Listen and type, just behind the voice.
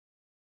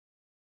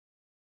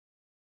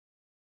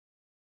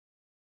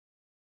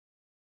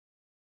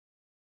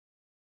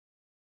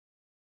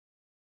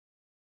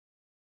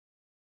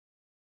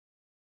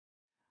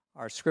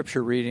Our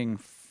scripture reading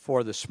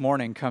for this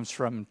morning comes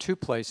from two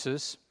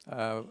places,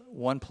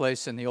 one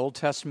place in the Old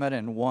Testament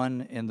and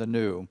one in the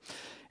New.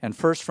 And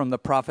first from the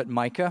prophet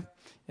Micah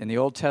in the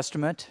Old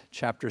Testament,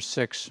 chapter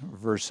 6,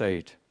 verse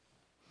 8.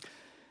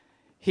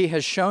 He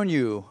has shown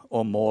you,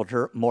 O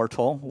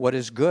mortal, what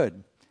is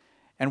good.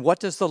 And what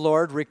does the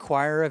Lord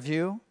require of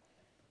you?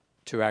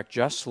 To act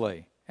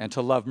justly and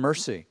to love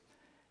mercy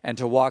and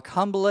to walk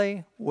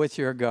humbly with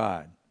your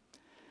God.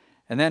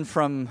 And then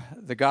from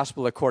the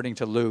Gospel according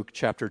to Luke,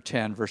 chapter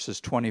 10, verses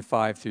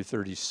 25 through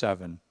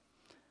 37.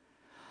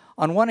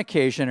 On one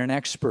occasion, an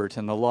expert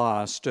in the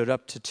law stood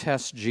up to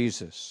test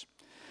Jesus.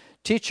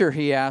 Teacher,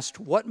 he asked,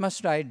 what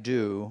must I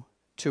do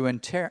to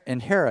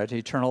inherit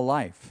eternal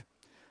life?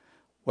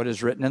 What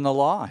is written in the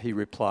law, he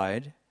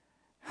replied.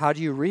 How do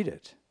you read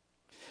it?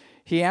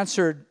 He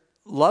answered,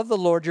 love the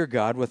Lord your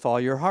God with all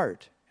your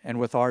heart, and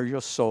with all your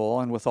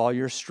soul, and with all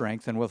your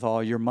strength, and with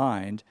all your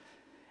mind,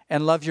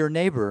 and love your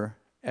neighbor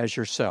as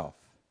yourself.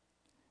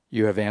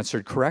 You have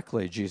answered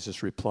correctly,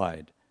 Jesus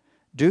replied.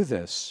 Do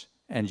this,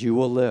 and you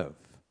will live.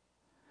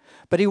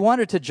 But he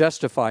wanted to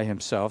justify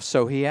himself,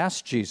 so he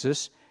asked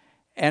Jesus,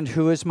 and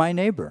who is my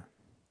neighbor?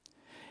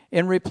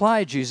 In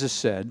reply, Jesus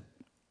said,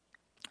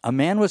 a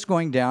man was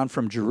going down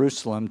from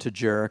Jerusalem to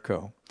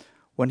Jericho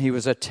when he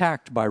was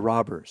attacked by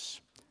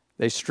robbers.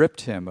 They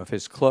stripped him of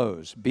his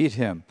clothes, beat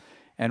him,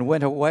 and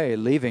went away,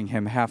 leaving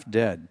him half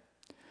dead.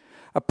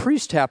 A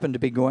priest happened to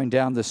be going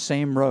down the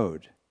same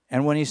road,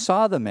 and when he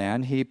saw the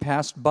man, he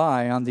passed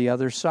by on the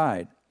other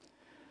side.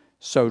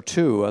 So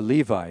too, a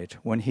Levite,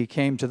 when he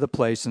came to the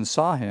place and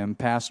saw him,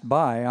 passed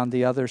by on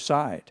the other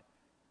side.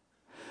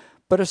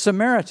 But a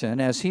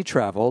Samaritan, as he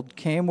traveled,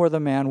 came where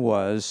the man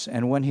was,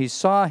 and when he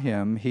saw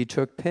him, he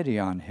took pity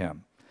on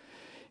him.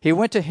 He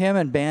went to him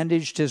and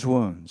bandaged his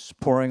wounds,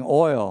 pouring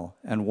oil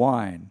and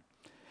wine.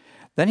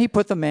 Then he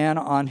put the man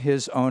on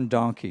his own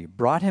donkey,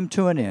 brought him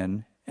to an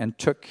inn, and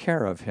took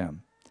care of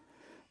him.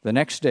 The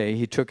next day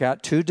he took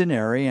out 2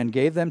 denarii and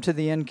gave them to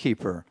the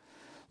innkeeper.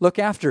 Look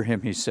after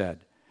him, he said,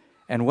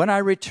 and when I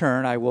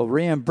return, I will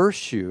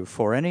reimburse you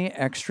for any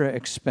extra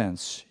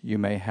expense you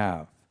may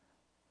have.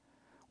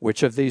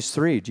 Which of these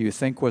 3 do you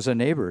think was a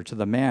neighbor to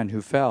the man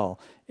who fell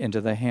into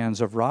the hands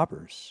of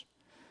robbers?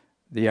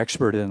 The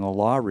expert in the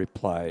law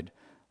replied,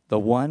 the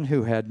one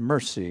who had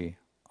mercy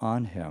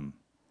on him.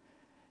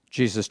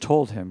 Jesus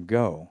told him,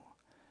 go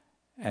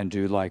and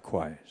do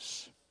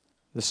likewise.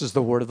 This is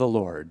the word of the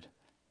Lord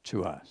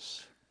to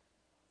us.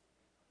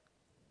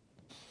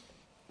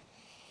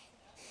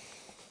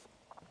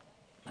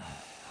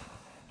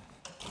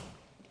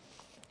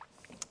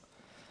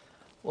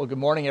 Well, good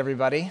morning,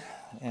 everybody,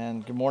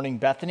 and good morning,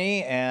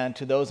 Bethany, and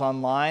to those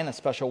online, a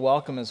special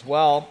welcome as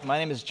well. My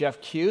name is Jeff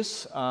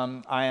Cuse.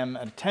 I am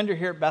a attender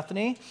here at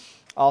Bethany,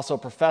 also a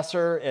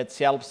professor at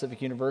Seattle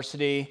Pacific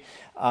University,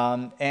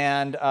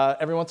 and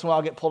every once in a while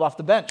I get pulled off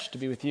the bench to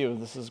be with you.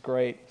 This is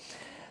great.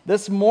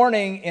 This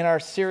morning in our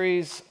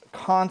series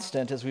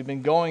Constant, as we've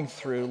been going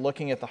through,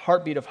 looking at the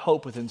heartbeat of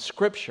hope within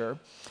Scripture,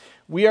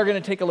 we are going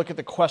to take a look at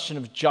the question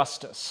of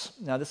justice.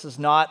 Now, this is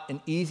not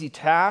an easy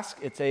task.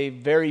 It's a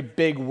very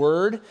big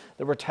word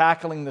that we're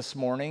tackling this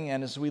morning,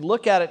 and as we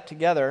look at it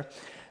together,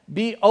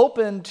 be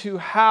open to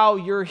how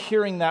you're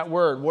hearing that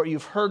word, what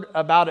you've heard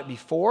about it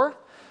before,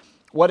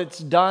 what it's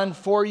done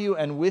for you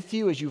and with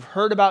you as you've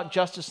heard about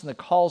justice and the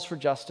calls for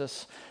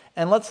justice.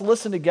 And let's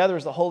listen together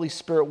as the Holy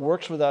Spirit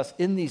works with us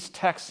in these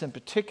texts in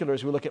particular,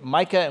 as we look at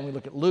Micah and we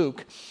look at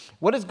Luke.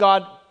 What is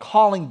God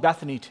calling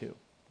Bethany to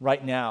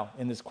right now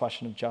in this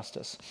question of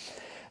justice?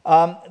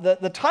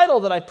 The title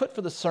that I put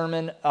for the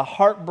sermon, A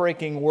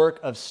Heartbreaking Work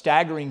of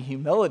Staggering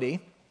Humility,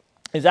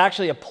 is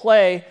actually a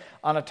play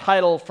on a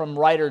title from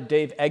writer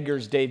Dave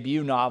Edgar's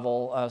debut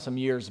novel some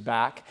years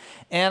back.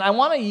 And I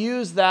want to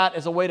use that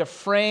as a way to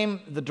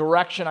frame the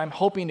direction I'm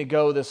hoping to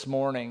go this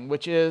morning,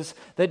 which is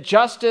that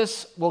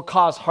justice will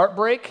cause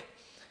heartbreak,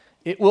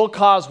 it will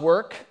cause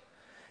work,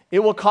 it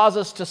will cause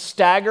us to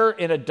stagger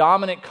in a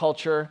dominant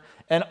culture,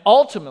 and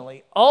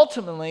ultimately,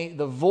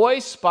 the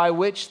voice by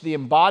which the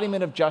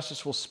embodiment of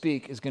justice will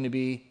speak is going to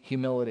be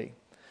humility.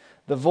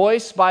 The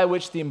voice by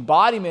which the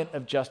embodiment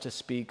of justice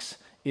speaks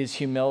is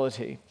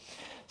humility.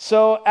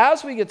 So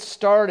as we get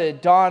started,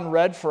 Don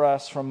read for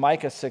us from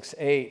Micah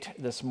 6:8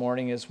 this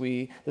morning this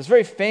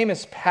very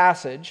famous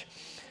passage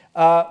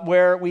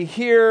where we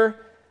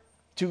hear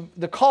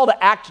the call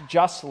to act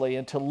justly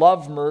and to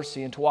love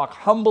mercy and to walk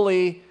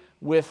humbly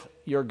with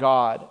your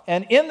God.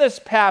 And in this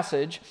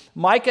passage,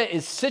 Micah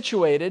is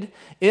situated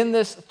in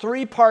this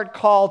 3-part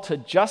call to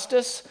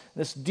justice,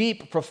 this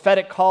deep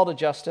prophetic call to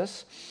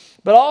justice,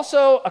 but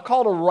also a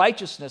call to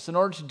righteousness. In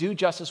order to do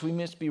justice, we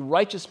must be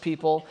righteous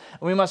people,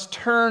 and we must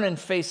turn and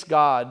face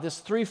God. This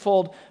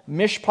threefold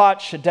mishpat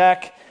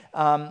shedek,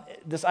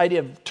 this idea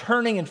of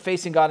turning and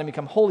facing God and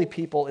become holy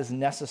people is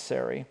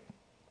necessary.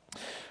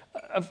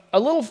 A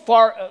little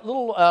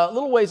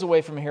ways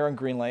away from here in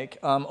Green Lake,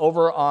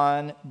 over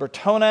on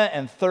Bertona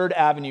and 3rd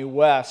Avenue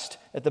West,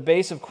 at the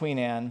base of Queen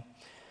Anne,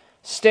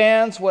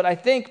 stands what I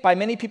think, by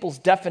many people's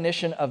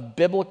definition of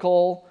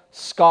biblical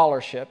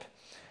scholarship,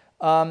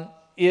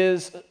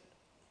 is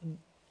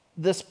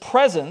this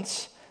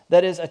presence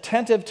that is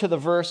attentive to the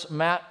verse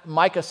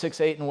Micah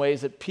 6:8 in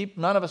ways that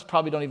none of us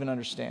probably don't even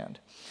understand.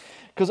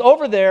 Because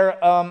over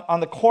there on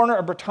the corner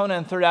of Bertona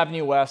and 3rd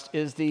Avenue West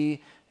is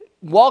the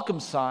welcome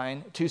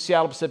sign to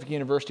Seattle Pacific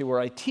University where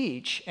I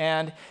teach.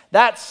 And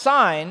that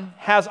sign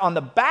has on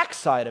the back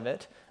side of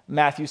it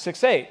Matthew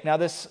 6:8. Now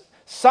this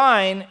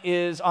sign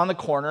is on the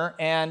corner,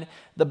 and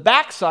the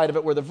back side of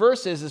it where the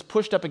verse is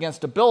pushed up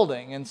against a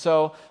building. And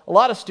so a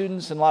lot of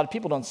students and a lot of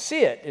people don't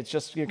see it. It's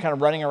just you're kind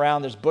of running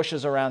around. There's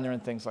bushes around there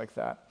and things like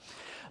that.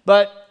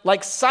 But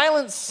like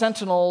silent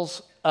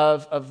sentinels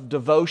of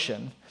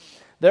devotion,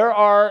 there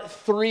are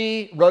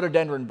 3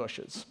 rhododendron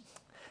bushes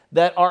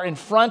that are in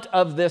front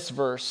of this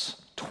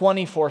verse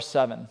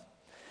 24/7.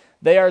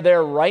 They are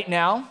there right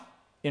now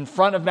in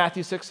front of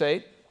Matthew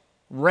 6:8.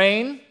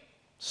 Rain,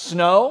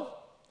 snow,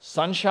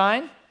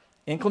 sunshine,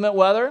 inclement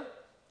weather,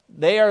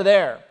 they are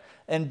there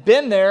and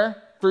been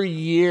there for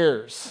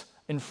years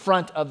in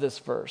front of this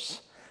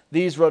verse,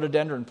 these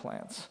rhododendron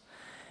plants.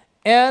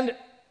 And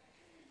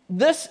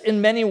this, in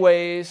many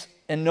ways,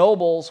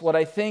 ennobles what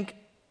I think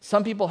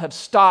some people have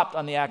stopped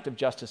on the act of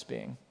justice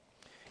being.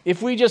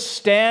 If we just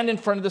stand in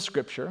front of the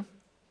Scripture,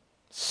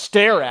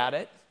 stare at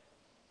it,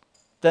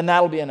 then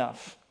that'll be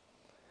enough.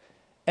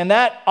 And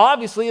that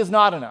obviously is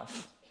not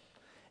enough.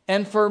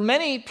 And for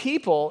many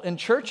people in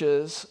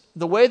churches,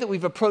 the way that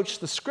we've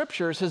approached the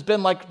Scriptures has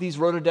been like these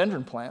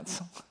rhododendron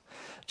plants,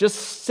 just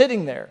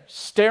sitting there,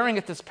 staring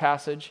at this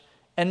passage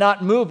and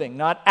not moving,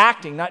 not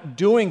acting, not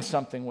doing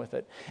something with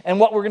it.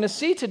 And what we're going to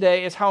see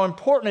today is how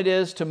important it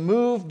is to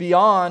move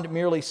beyond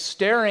merely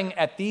staring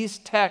at these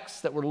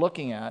texts that we're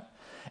looking at,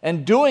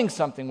 and doing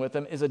something with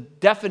them is a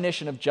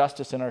definition of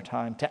justice in our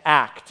time, to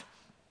act.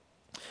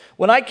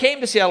 When I came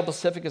to Seattle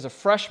Pacific as a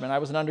freshman, I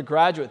was an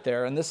undergraduate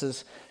there, and this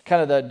is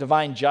kind of the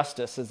divine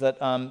justice, is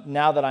that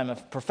now that I'm a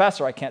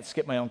professor, I can't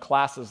skip my own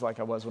classes like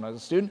I was when I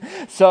was a student.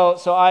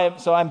 So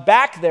I'm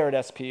back there at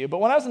SPU. But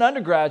when I was an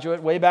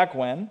undergraduate, way back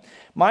when,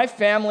 my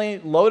family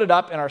loaded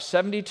up in our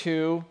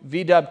 72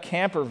 VW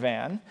camper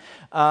van,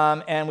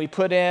 and we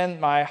put in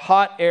my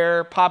hot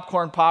air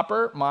popcorn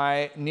popper,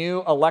 my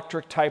new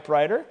electric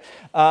typewriter,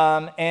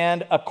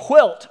 and a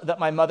quilt that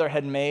my mother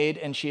had made,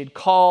 and she had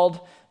called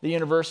the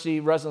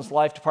university residence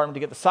life department to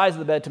get the size of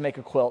the bed to make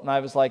a quilt. And I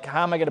was like,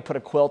 how am I going to put a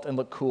quilt and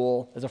look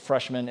cool as a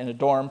freshman in a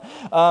dorm?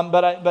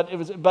 But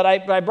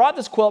I brought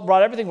this quilt,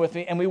 brought everything with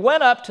me, and we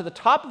went up to the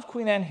top of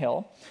Queen Anne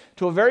Hill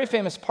to a very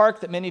famous park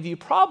that many of you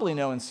probably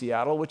know in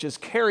Seattle, which is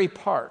Cary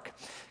Park.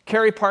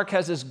 Cary Park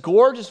has this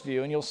gorgeous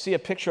view, and you'll see a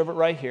picture of it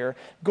right here,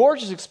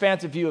 gorgeous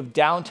expansive view of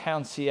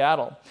downtown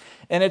Seattle.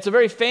 And it's a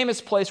very famous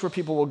place where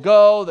people will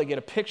go. They get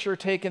a picture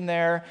taken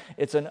there.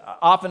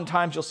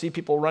 Oftentimes you'll see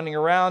people running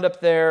around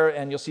up there,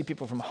 and you'll see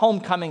people from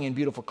homecoming in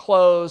beautiful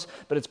clothes,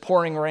 but it's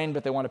pouring rain,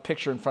 but they want a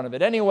picture in front of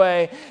it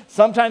anyway.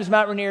 Sometimes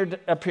Mount Rainier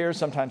appears,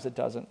 sometimes it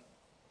doesn't.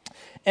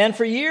 And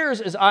for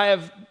years, as I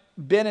have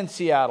been in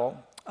Seattle,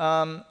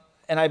 and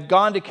I've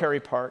gone to Cary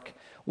Park,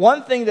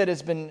 one thing that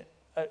has been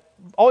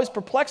always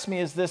perplexed me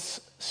is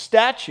this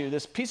statue,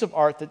 this piece of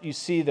art that you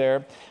see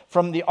there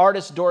from the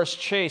artist Doris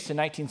Chase in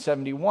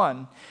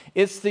 1971.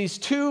 It's these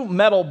 2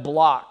 metal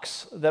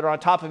blocks that are on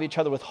top of each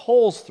other with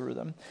holes through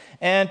them.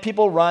 And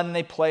people run and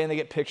they play and they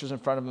get pictures in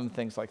front of them and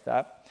things like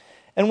that.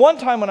 And one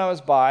time when I was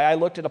by, I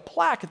looked at a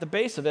plaque at the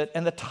base of it,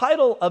 and the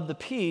title of the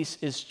piece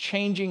is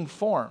Changing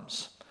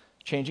Forms.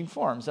 Changing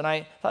Forms. And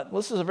I thought,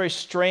 well, this is a very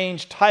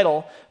strange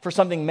title for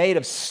something made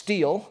of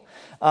steel.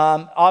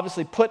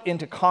 Obviously put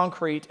into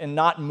concrete and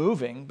not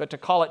moving, but to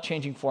call it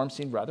Changing Forms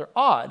seemed rather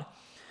odd.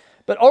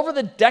 But over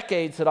the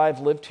decades that I've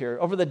lived here,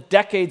 over the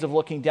decades of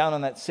looking down on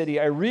that city,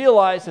 I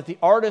realized that the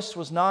artist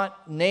was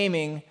not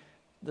naming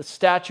the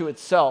statue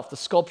itself, the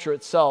sculpture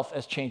itself,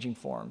 as Changing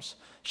Forms.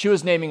 She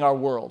was naming our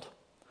world.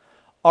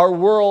 Our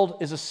world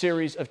is a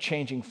series of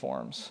changing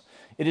forms.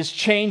 It is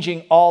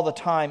changing all the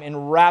time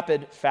in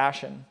rapid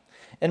fashion.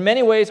 In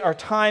many ways, our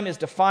time is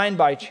defined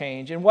by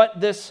change, and what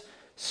this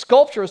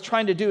sculpture is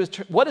trying to do is,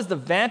 what is the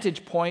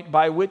vantage point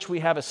by which we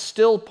have a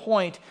still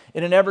point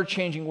in an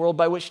ever-changing world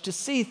by which to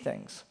see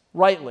things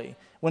rightly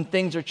when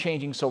things are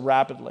changing so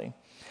rapidly?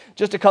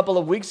 Just a couple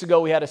of weeks ago,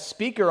 we had a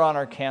speaker on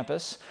our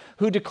campus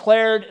who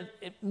declared,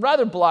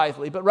 rather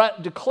blithely,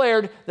 but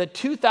declared that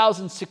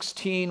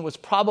 2016 was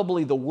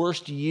probably the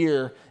worst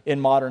year in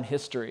modern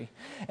history,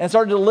 and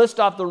started to list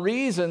off the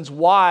reasons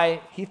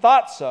why he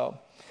thought so.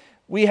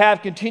 We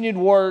have continued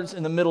wars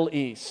in the Middle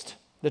East.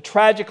 The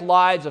tragic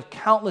lives of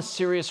countless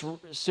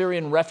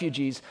Syrian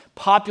refugees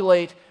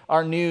populate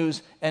our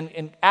news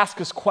and ask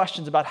us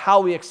questions about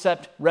how we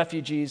accept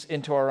refugees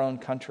into our own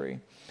country.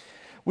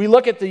 We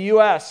look at the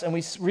U.S. and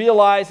we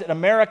realize that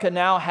America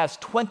now has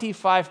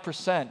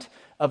 25%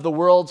 of the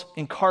world's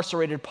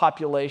incarcerated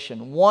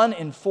population. 1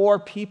 in 4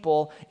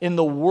 people in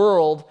the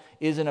world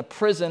is in a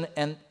prison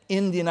and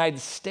in the United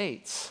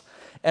States.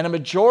 And a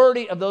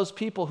majority of those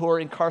people who are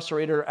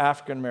incarcerated are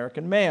African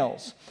American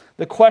males.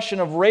 The question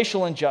of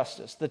racial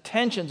injustice, the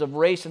tensions of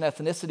race and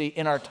ethnicity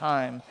in our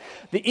time,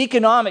 the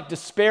economic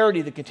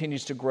disparity that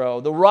continues to grow,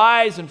 the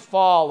rise and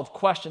fall of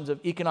questions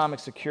of economic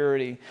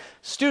security,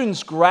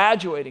 students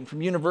graduating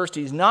from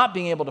universities not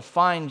being able to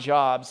find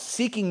jobs,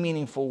 seeking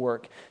meaningful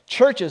work,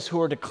 churches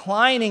who are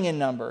declining in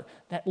number,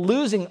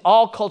 losing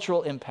all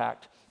cultural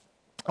impact.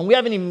 And we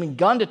haven't even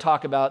begun to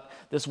talk about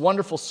this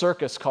wonderful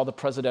circus called the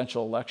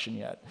presidential election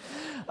yet.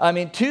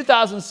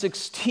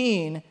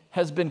 2016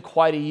 has been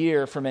quite a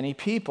year for many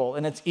people,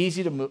 and it's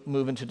easy to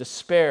move into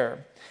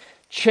despair.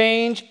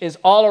 Change is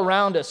all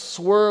around us,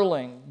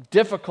 swirling,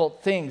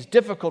 difficult things,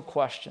 difficult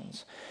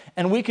questions.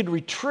 And we could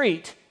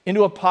retreat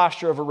into a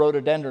posture of a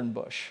rhododendron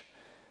bush,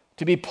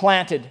 to be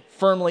planted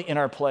firmly in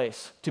our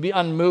place, to be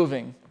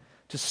unmoving,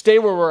 to stay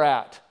where we're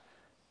at,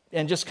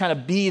 and just kind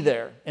of be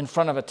there in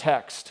front of a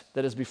text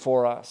that is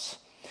before us.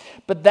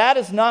 But that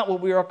is not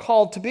what we are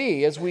called to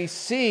be. As we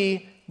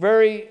see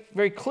very,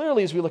 very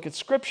clearly as we look at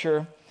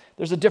Scripture,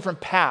 there's a different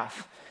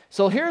path.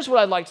 So here's what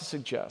I'd like to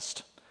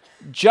suggest.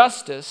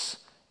 Justice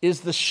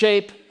is the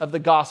shape of the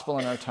gospel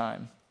in our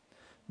time.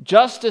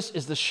 Justice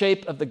is the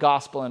shape of the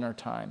gospel in our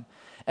time.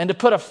 And to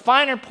put a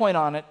finer point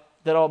on it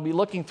that I'll be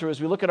looking through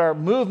as we look at our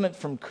movement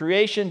from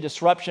creation,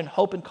 disruption,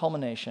 hope, and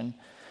culmination,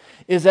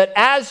 is that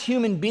as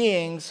human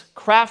beings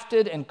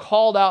crafted and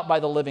called out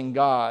by the living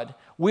God,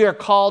 we are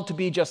called to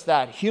be just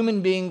that,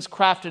 human beings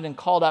crafted and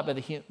called out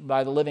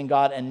by the living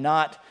God, and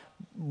not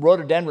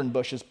rhododendron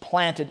bushes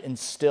planted and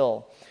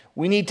still.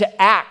 We need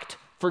to act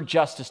for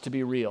justice to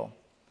be real.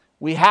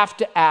 We have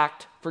to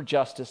act for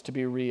justice to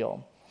be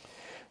real.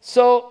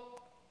 So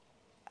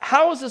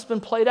how has this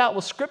been played out?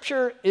 Well,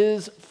 Scripture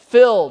is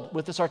filled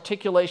with this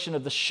articulation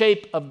of the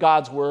shape of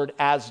God's word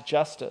as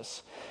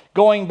justice.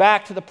 Going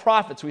back to the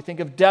prophets, we think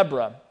of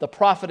Deborah, the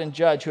prophet and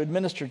judge who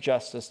administered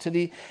justice, to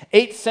the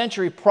 8th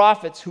century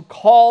prophets who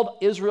called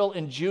Israel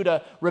and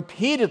Judah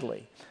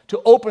repeatedly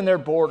to open their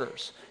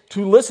borders,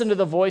 to listen to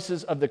the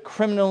voices of the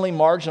criminally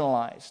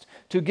marginalized,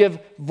 to give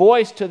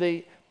voice to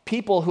the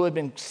people who had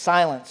been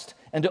silenced,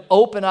 and to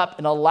open up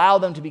and allow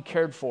them to be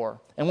cared for.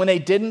 And when they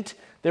didn't,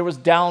 there was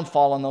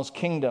downfall in those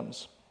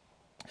kingdoms.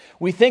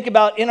 We think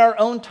about, in our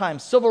own time,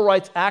 civil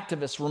rights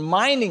activists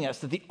reminding us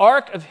that the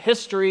arc of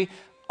history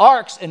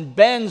arcs and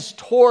bends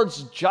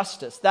towards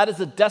justice. That is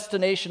the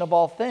destination of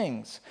all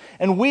things.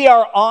 And we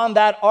are on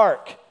that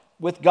arc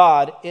with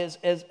God is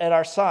at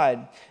our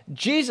side.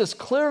 Jesus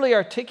clearly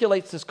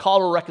articulates this call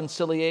to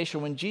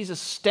reconciliation when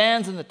Jesus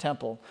stands in the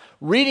temple,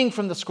 reading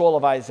from the scroll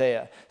of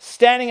Isaiah,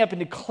 standing up and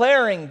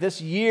declaring this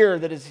year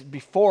that is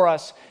before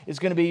us is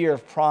going to be a year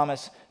of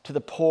promise to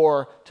the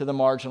poor, to the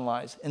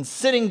marginalized, and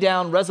sitting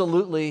down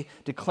resolutely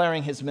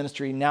declaring his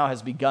ministry now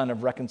has begun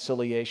of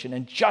reconciliation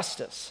and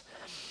justice.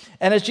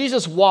 And as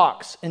Jesus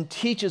walks and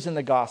teaches in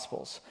the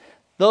Gospels,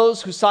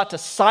 those who sought to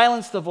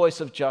silence the voice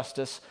of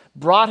justice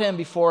brought him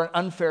before an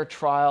unfair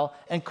trial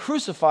and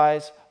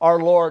crucifies our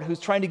Lord, who's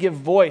trying to give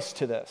voice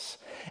to this.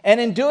 And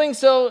in doing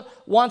so,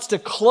 wants to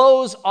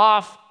close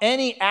off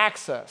any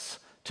access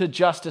to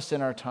justice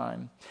in our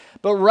time.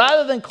 But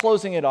rather than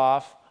closing it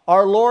off,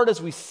 our Lord,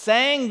 as we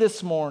sang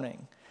this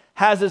morning,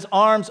 has his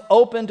arms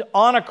opened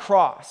on a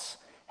cross,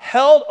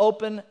 held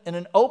open in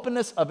an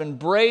openness of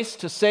embrace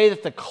to say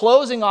that the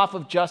closing off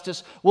of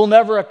justice will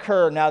never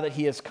occur now that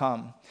he has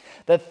come.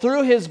 That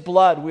through his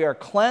blood we are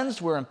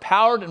cleansed, we're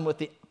empowered, and with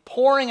the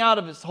pouring out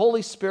of his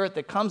Holy Spirit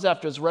that comes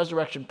after his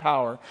resurrection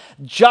power,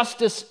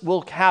 justice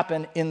will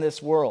happen in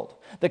this world.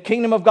 The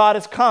kingdom of God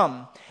has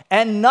come,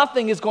 and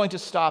nothing is going to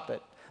stop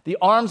it. The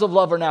arms of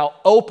love are now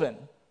open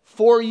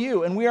for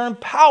you, and we are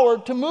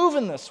empowered to move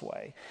in this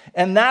way.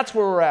 And that's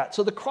where we're at.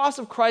 So the cross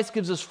of Christ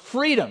gives us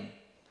freedom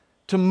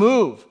to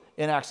move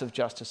in acts of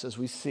justice, as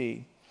we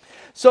see.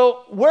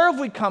 So where have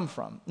we come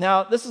from?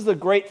 Now, this is the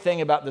great thing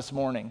about this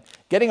morning.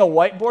 Getting a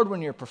whiteboard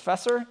when you're a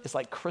professor is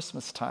like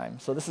Christmas time.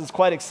 So this is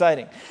quite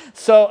exciting.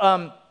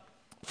 So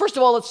first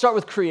of all, let's start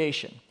with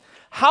creation.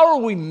 How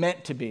are we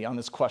meant to be on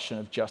this question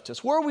of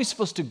justice? Where are we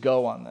supposed to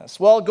go on this?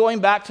 Well, going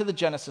back to the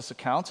Genesis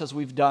accounts, as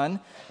we've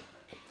done,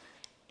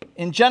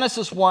 in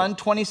Genesis 1,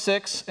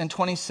 26 and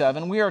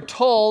 27, we are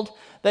told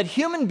that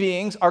human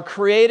beings are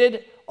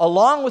created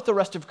along with the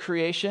rest of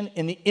creation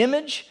in the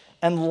image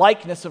and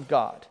likeness of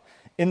God.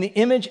 In the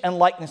image and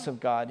likeness of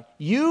God.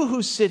 You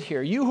who sit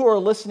here, you who are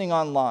listening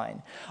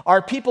online,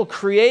 are people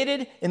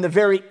created in the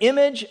very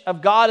image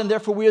of God, and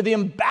therefore we are the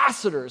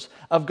ambassadors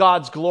of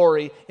God's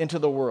glory into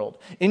the world.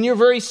 In your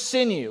very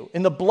sinew,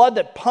 in the blood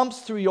that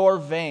pumps through your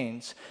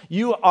veins,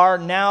 you are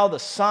now the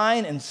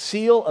sign and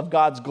seal of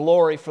God's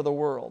glory for the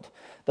world.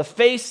 The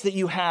face that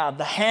you have,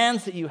 the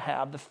hands that you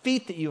have, the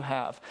feet that you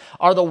have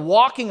are the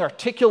walking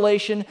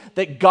articulation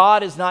that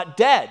God is not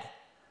dead,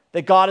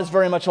 that God is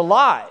very much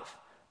alive,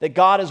 that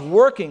God is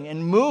working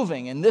and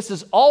moving. And this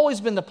has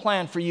always been the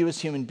plan for you as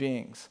human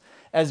beings.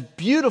 As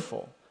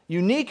beautiful,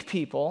 unique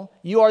people,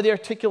 you are the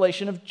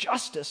articulation of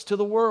justice to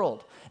the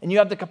world. And you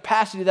have the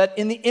capacity that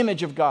in the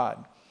image of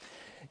God.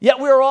 Yet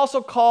we are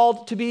also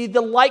called to be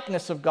the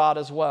likeness of God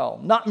as well,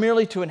 not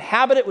merely to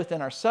inhabit it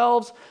within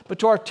ourselves, but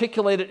to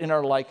articulate it in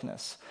our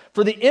likeness.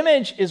 For the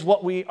image is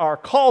what we are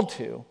called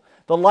to,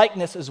 the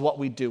likeness is what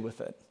we do with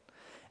it.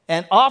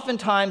 And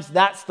oftentimes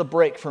that's the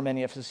break for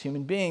many of us as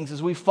human beings,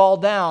 is we fall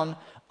down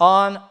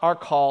on our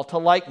call to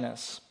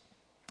likeness.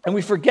 And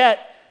we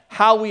forget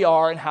how we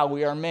are and how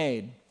we are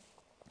made.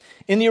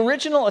 In the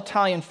original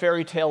Italian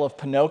fairy tale of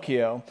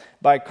Pinocchio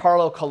by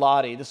Carlo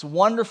Collodi, this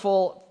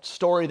wonderful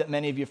story that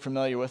many of you are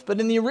familiar with, but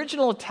in the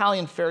original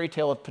Italian fairy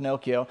tale of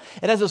Pinocchio,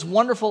 it has this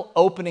wonderful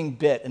opening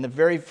bit in the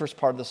very first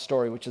part of the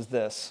story, which is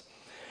this.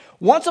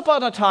 Once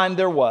upon a time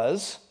there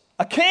was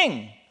a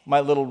king, my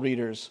little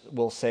readers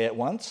will say at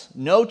once.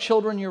 No,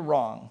 children, you're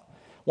wrong.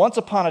 Once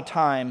upon a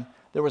time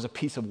there was a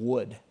piece of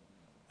wood.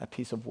 A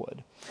piece of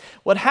wood.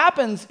 What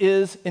happens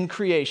is in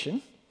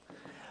creation,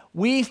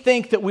 we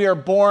think that we are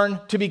born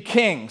to be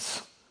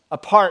kings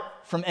apart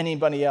from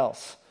anybody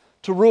else,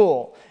 to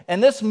rule.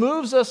 And this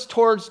moves us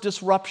towards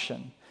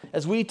disruption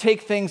as we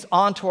take things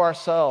onto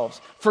ourselves,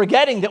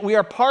 forgetting that we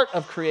are part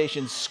of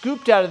creation,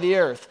 scooped out of the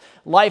earth,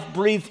 life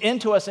breathed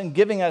into us and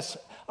giving us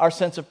our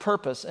sense of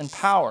purpose and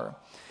power.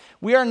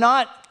 We are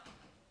not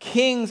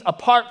kings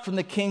apart from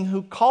the king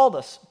who called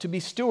us to be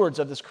stewards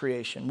of this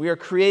creation. We are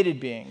created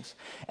beings.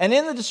 And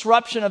in the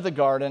disruption of the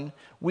garden,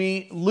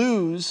 we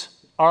lose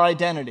our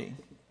identity.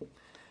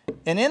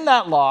 And in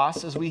that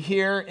loss, as we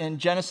hear in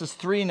Genesis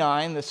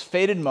 3:9, this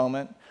fated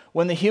moment,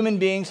 when the human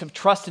beings have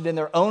trusted in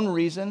their own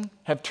reason,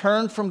 have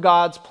turned from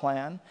God's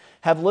plan,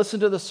 have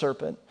listened to the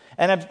serpent,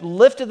 and have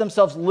lifted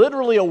themselves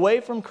literally away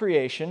from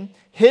creation,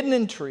 hidden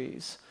in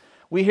trees,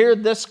 we hear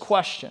this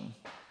question: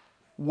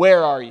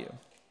 where are you?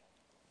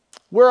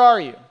 Where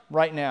are you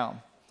right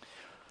now?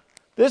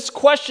 This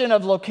question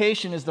of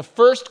location is the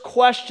first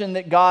question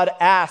that God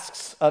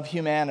asks of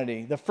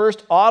humanity, the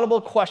first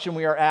audible question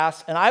we are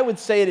asked, and I would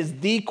say it is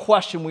the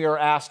question we are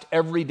asked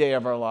every day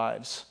of our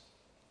lives.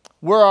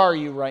 Where are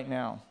you right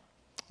now?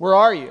 Where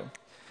are you?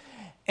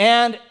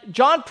 And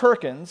John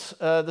Perkins,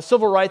 the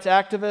civil rights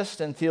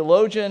activist and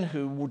theologian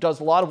who does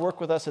a lot of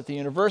work with us at the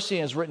university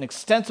and has written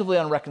extensively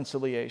on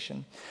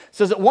reconciliation,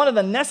 says that one of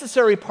the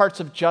necessary parts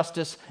of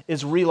justice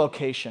is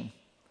relocation.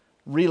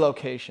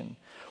 Relocation.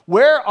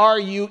 Where are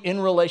you in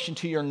relation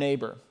to your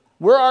neighbor?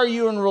 Where are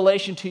you in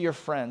relation to your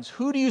friends?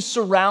 Who do you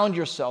surround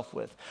yourself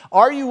with?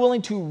 Are you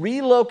willing to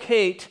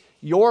relocate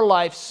your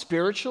life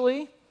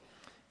spiritually,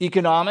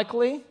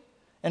 economically,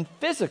 and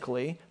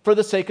physically for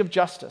the sake of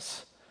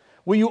justice?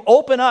 Will you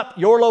open up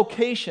your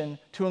location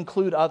to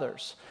include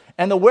others?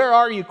 And the where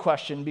are you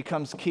question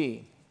becomes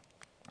key.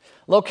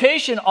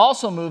 Location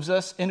also moves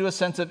us into a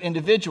sense of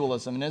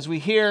individualism. And as we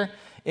hear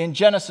in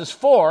Genesis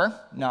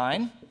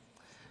 4:9,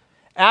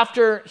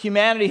 after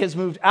humanity has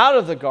moved out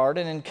of the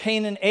garden and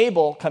Cain and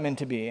Abel come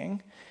into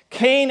being,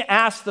 Cain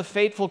asks the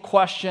fateful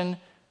question,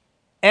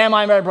 am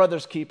I my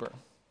brother's keeper?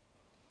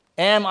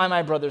 Am I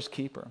my brother's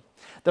keeper?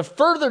 The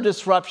further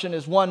disruption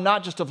is one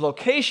not just of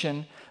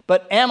location,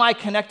 but am I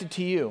connected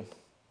to you?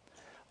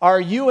 Are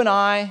you and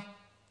I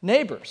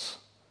neighbors?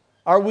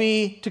 Are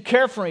we to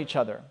care for each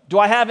other? Do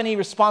I have any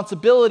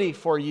responsibility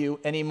for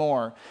you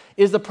anymore?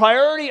 Is the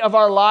priority of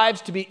our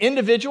lives to be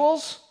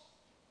individuals,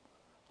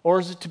 or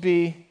is it to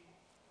be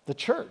the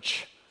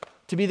church,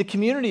 to be the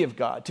community of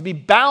God, to be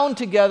bound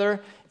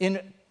together in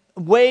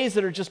ways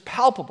that are just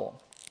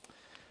palpable?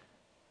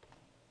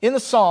 In the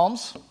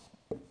Psalms,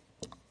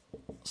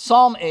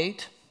 Psalm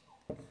 8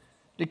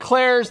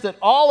 declares that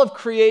all of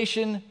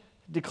creation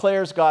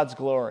declares God's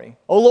glory.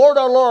 O Lord,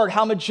 our Lord,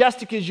 how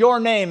majestic is your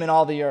name in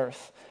all the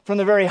earth. From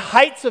the very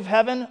heights of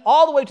heaven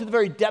all the way to the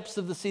very depths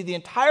of the sea, the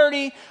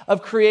entirety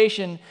of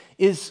creation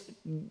is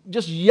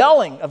just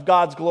yelling of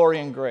God's glory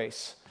and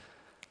grace.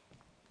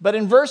 But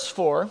in verse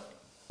 4,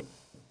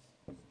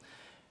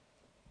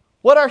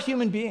 what are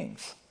human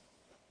beings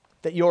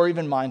that you're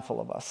even mindful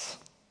of us?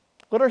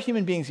 What are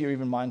human beings that you're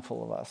even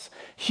mindful of us?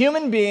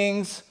 Human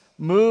beings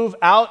move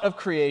out of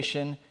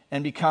creation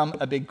and become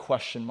a big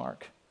question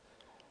mark,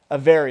 a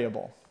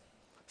variable,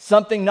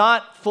 something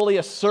not fully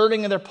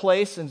asserting their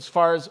place as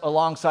far as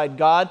alongside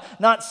God,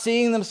 not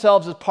seeing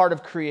themselves as part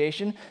of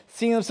creation,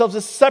 seeing themselves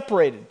as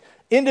separated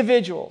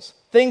individuals,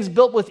 things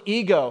built with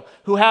ego,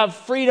 who have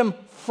freedom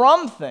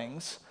from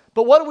things.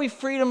 But what do we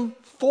freedom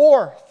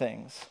for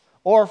things,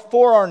 or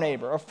for our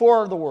neighbor, or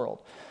for the world?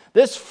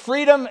 This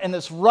freedom and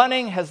this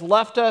running has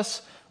left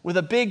us with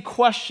a big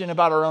question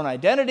about our own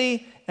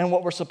identity and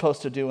what we're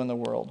supposed to do in the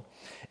world.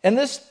 And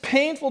this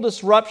painful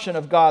disruption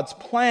of God's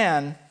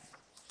plan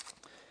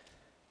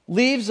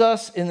leaves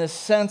us in this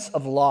sense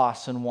of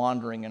loss and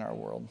wandering in our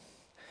world.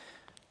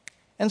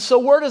 And so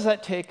where does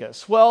that take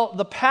us? Well,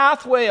 the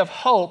pathway of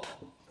hope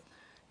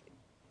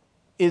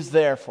is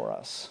there for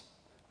us.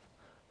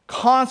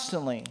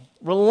 Constantly,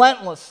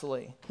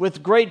 relentlessly,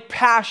 with great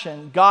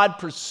passion, God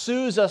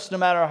pursues us no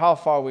matter how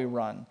far we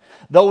run.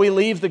 Though we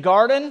leave the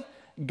garden,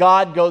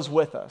 God goes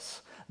with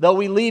us. Though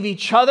we leave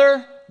each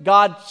other,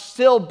 God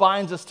still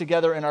binds us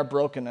together in our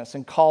brokenness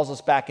and calls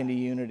us back into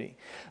unity.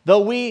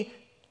 Though we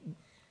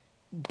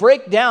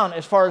break down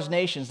as far as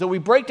nations, though we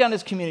break down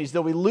as communities,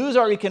 though we lose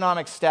our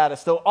economic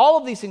status, though all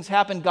of these things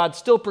happen, God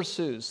still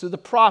pursues through the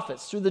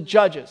prophets, through the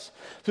judges,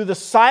 through the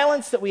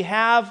silence that we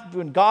have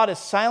when God is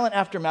silent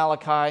after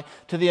Malachi,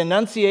 to the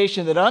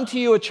annunciation that unto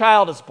you a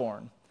child is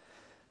born.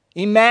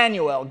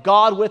 Emmanuel,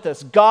 God with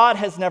us. God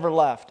has never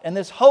left. And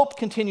this hope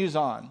continues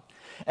on.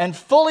 And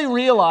fully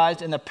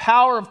realized in the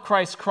power of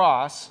Christ's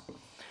cross,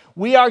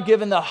 we are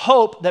given the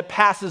hope that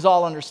passes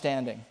all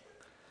understanding.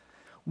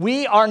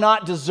 We are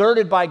not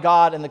deserted by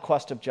God in the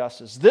quest of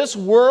justice. This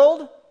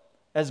world,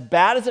 as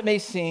bad as it may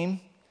seem,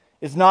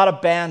 is not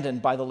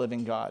abandoned by the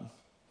living God.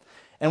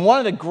 And one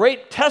of the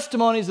great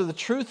testimonies of the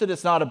truth that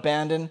it's not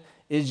abandoned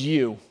is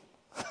you.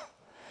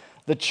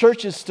 The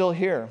church is still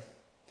here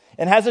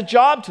and has a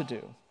job to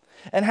do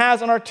and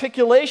has an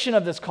articulation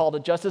of this call to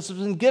justice that's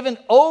been given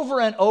over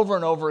and over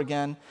and over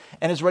again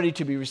and is ready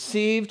to be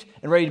received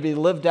and ready to be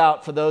lived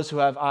out for those who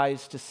have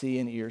eyes to see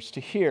and ears to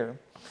hear.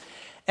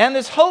 And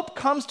this hope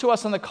comes to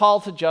us on the call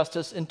to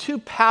justice in two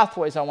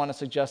pathways I want to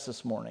suggest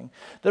this morning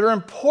that are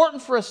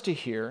important for us to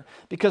hear,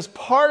 because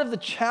part of the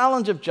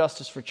challenge of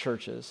justice for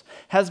churches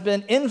has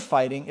been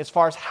infighting as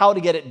far as how to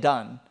get it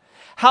done.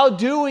 How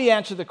do we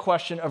answer the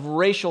question of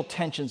racial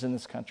tensions in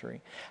this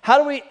country? How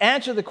do we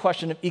answer the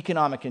question of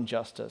economic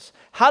injustice?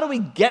 How do we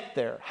get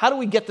there? How do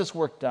we get this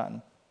work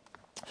done?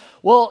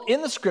 Well,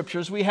 in the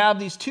scriptures, we have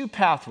these two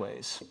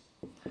pathways.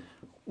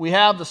 We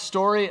have the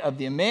story of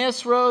the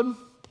Emmaus Road,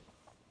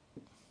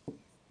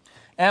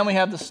 and we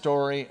have the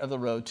story of the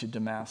road to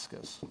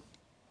Damascus.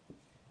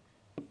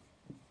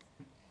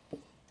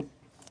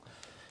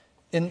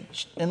 In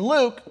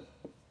Luke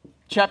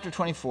chapter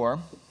 24,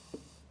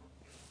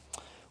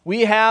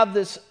 we have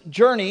this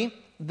journey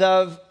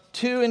of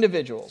two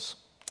individuals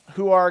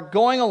who are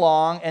going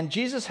along, and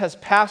Jesus has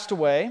passed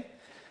away.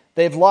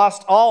 They've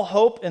lost all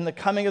hope in the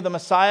coming of the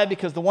Messiah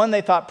because the one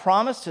they thought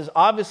promised has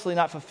obviously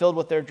not fulfilled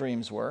what their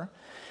dreams were.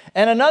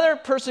 And another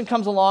person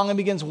comes along and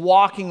begins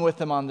walking with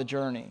them on the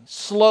journey,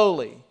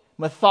 slowly,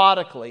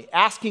 methodically,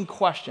 asking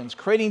questions,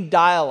 creating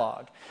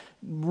dialogue,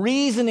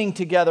 reasoning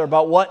together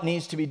about what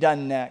needs to be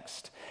done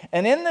next.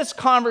 And in this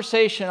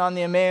conversation on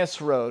the Emmaus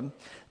Road,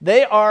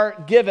 they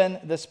are given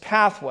this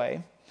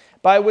pathway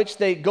by which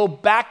they go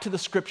back to the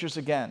scriptures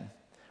again,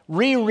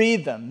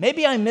 reread them.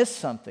 Maybe I missed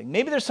something.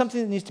 Maybe there's something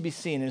that needs to be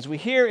seen. And as we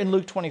hear in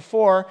Luke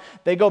 24,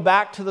 they go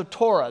back to the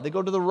Torah. They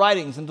go to the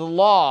writings and the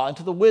law and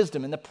to the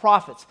wisdom and the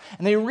prophets.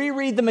 And they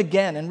reread them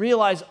again and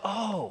realize,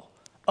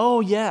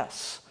 oh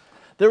yes,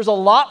 there's a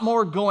lot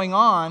more going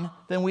on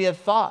than we had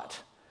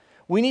thought.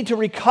 We need to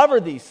recover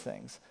these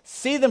things,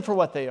 see them for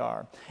what they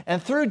are.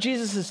 And through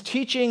Jesus'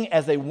 teaching,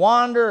 as they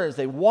wander, as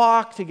they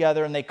walk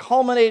together, and they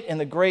culminate in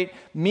the great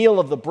meal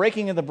of the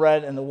breaking of the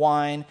bread and the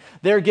wine,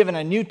 they're given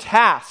a new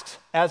task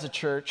as a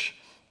church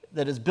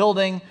that is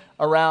building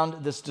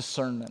around this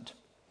discernment.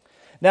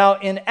 Now,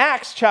 in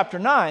Acts chapter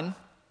 9,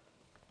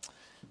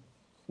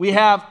 we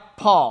have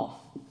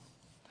Paul,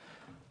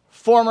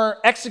 former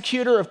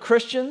executor of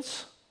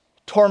Christians,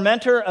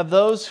 tormentor of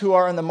those who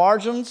are in the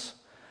margins,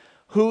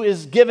 who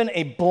is given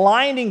a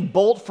blinding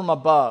bolt from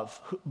above,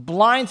 who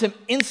blinds him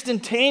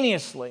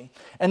instantaneously.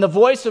 And the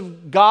voice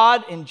of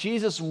God in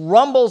Jesus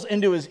rumbles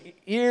into his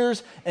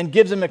ears and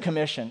gives him a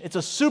commission. It's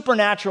a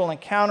supernatural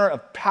encounter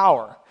of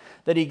power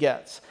that he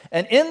gets.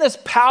 And in this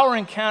power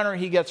encounter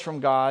he gets from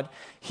God,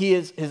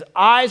 his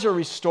eyes are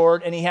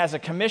restored, and he has a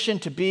commission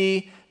to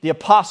be the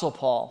Apostle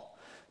Paul,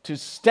 to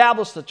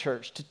establish the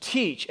church, to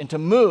teach, and to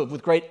move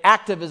with great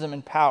activism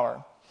and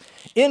power.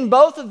 In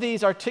both of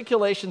these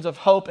articulations of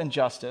hope and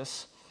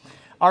justice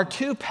are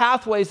two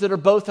pathways that are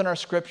both in our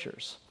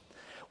scriptures.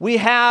 We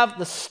have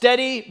the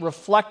steady,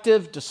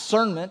 reflective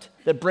discernment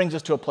that brings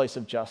us to a place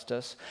of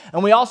justice.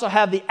 And we also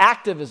have the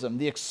activism,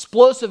 the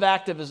explosive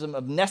activism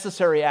of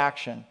necessary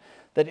action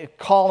that is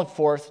calling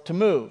forth to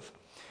move.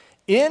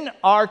 In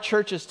our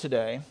churches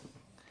today,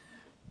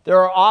 there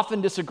are often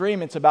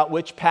disagreements about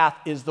which path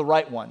is the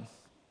right one.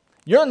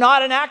 You're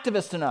not an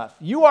activist enough.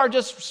 You are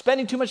just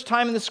spending too much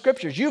time in the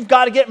scriptures. You've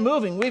got to get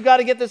moving. We've got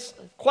to get this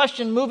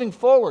question moving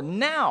forward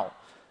now.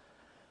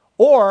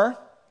 Or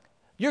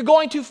you're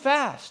going too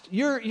fast.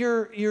 You're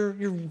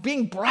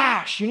being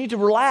brash. You need to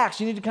relax.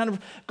 You need to kind of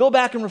go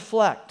back and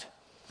reflect.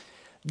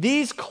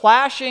 These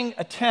clashing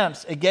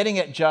attempts at getting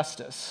at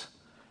justice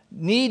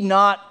need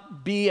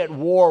not be at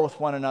war with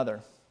one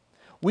another.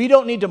 We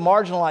don't need to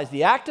marginalize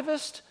the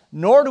activist,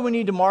 nor do we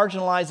need to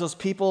marginalize those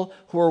people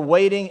who are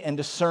waiting and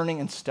discerning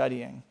and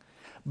studying.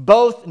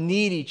 Both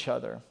need each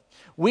other.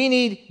 We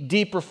need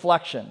deep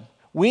reflection.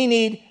 We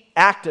need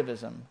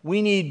activism.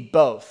 We need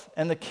both.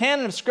 And the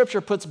canon of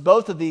Scripture puts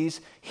both of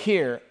these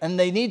here, and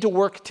they need to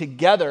work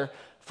together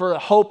for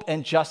hope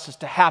and justice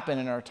to happen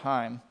in our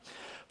time.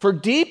 For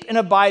deep and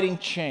abiding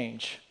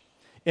change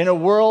in a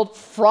world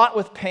fraught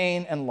with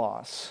pain and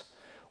loss,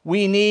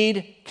 we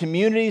need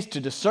communities to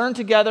discern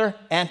together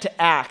and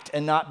to act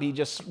and not be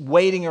just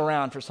waiting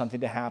around for something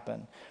to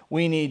happen.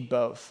 We need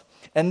both.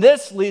 And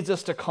this leads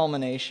us to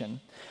culmination,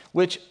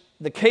 which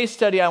The case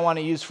study I want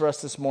to use for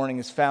us this morning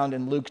is found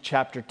in Luke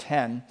chapter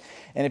 10.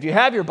 And if you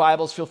have your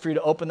Bibles, feel free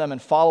to open them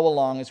and follow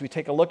along as we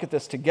take a look at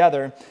this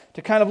together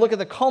to kind of look at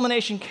the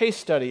culmination case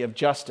study of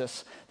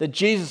justice that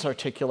Jesus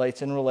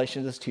articulates in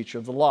relation to this teacher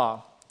of the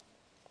law.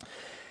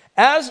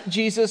 As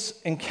Jesus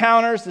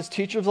encounters this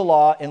teacher of the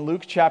law in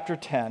Luke chapter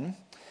 10,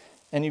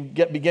 and you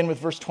begin with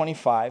verse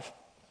 25,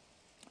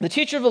 the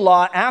teacher of the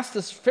law asks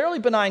this fairly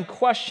benign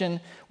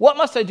question, what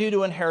must I do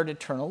to inherit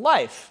eternal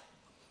life?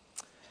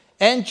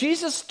 And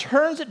Jesus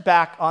turns it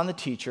back on the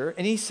teacher,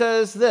 and he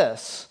says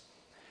this,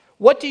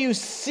 what do you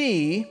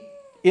see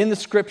in the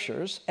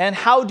scriptures, and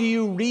how do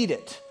you read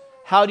it?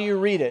 How do you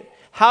read it?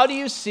 How do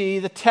you see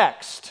the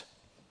text?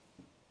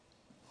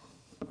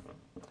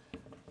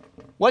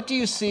 What do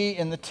you see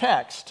in the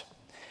text?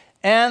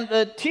 And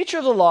the teacher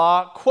of the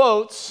law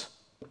quotes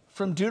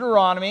from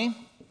Deuteronomy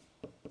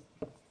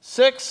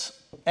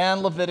 6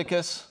 and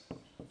Leviticus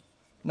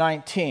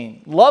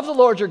 19. Love the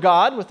Lord your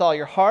God with all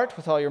your heart,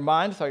 with all your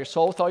mind, with all your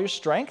soul, with all your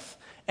strength.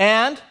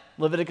 And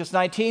Leviticus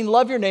 19,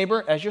 love your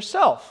neighbor as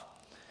yourself.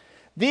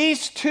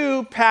 These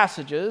two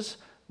passages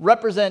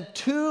represent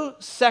two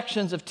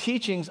sections of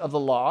teachings of the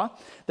law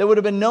that would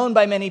have been known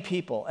by many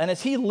people. And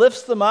as he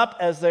lifts them up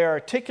as they are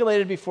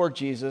articulated before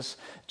Jesus,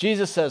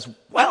 Jesus says,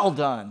 well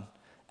done.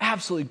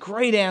 Absolutely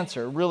great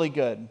answer, really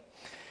good.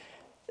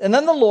 And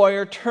then the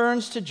lawyer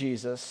turns to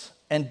Jesus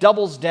and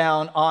doubles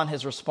down on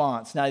his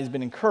response. Now he's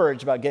been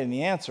encouraged about getting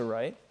the answer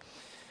right.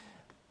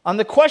 On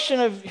the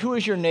question of who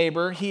is your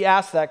neighbor, he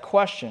asks that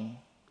question.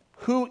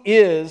 Who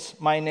is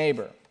my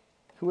neighbor?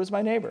 Who is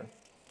my neighbor?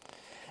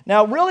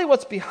 Now really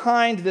what's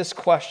behind this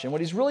question, what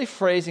he's really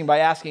phrasing by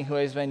asking who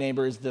is my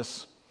neighbor is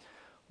this.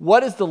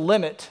 What is the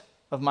limit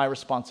of my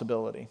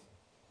responsibility?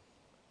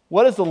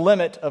 What is the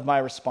limit of my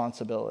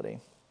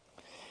responsibility?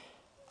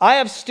 I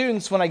have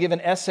students when I give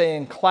an essay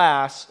in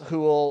class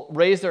who will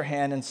raise their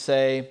hand and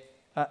say,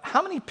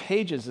 how many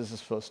pages is this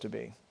supposed to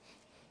be?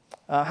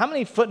 How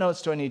many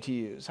footnotes do I need to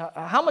use?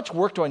 How much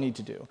work do I need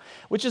to do?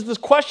 Which is this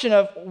question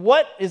of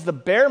what is the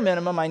bare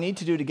minimum I need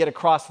to do to get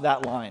across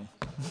that line?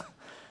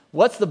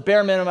 What's the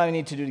bare minimum I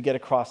need to do to get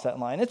across that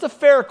line? It's a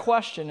fair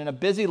question in a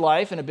busy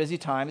life, in a busy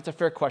time. It's a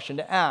fair question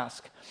to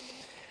ask.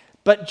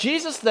 But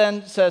Jesus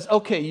then says,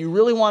 okay, you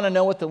really want to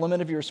know what the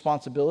limit of your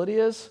responsibility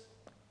is?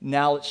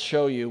 Now let's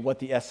show you what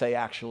the essay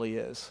actually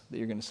is that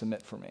you're going to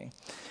submit for me.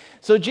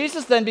 So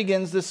Jesus then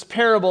begins this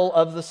parable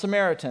of the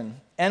Samaritan.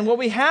 And what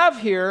we have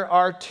here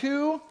are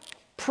two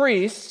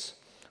priests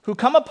who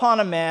come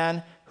upon a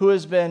man who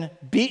has been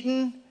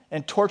beaten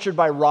and tortured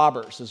by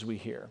robbers, as we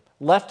hear,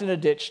 left in a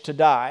ditch to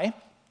die.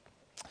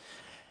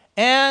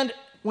 And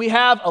we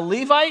have a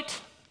Levite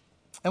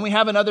and we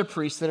have another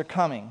priest that are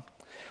coming.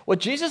 What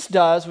Jesus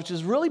does, which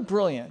is really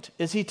brilliant,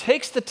 is he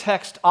takes the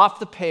text off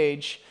the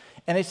page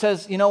and he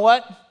says, you know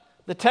what?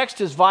 The text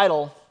is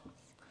vital,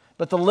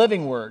 but the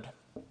living word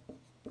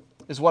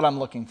is what I'm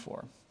looking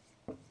for.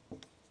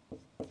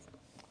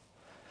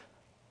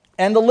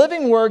 And the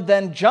living word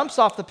then jumps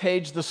off the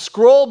page. The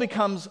scroll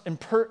becomes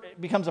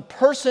a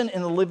person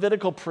in the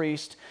Levitical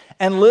priest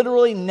and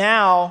literally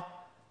now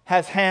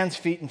has hands,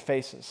 feet, and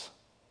faces.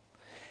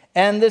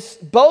 And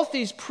both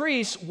these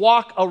priests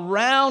walk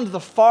around the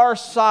far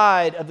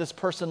side of this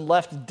person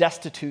left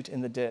destitute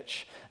in the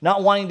ditch,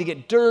 not wanting to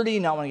get dirty,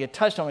 not wanting to get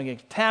touched, not wanting to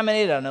get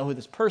contaminated. I don't know who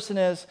this person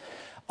is.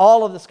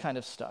 All of this kind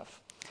of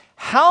stuff.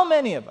 How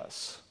many of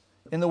us,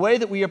 in the way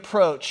that we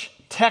approach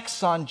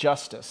texts on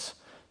justice,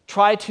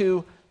 try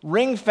to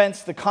ring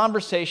fence the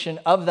conversation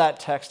of that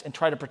text and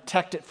try to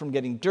protect it from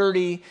getting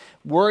dirty,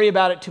 worry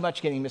about it too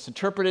much getting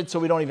misinterpreted so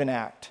we don't even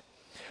act?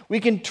 We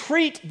can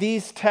treat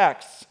these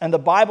texts and the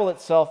Bible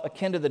itself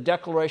akin to the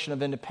Declaration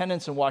of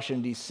Independence in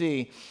Washington,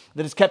 D.C.,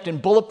 that is kept in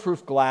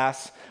bulletproof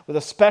glass with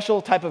a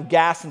special type of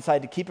gas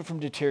inside to keep it from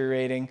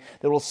deteriorating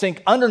that will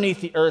sink underneath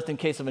the earth in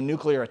case of a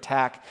nuclear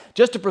attack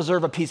just to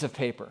preserve a piece of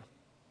paper.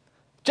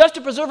 Just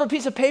to preserve a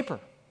piece of paper.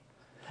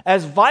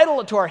 As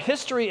vital to our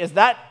history as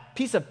that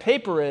piece of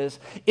paper is,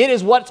 it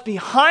is what's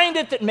behind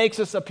it that makes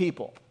us a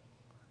people.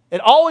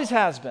 It always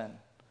has been.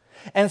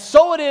 And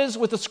so it is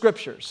with the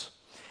Scriptures.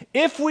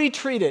 If we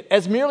treat it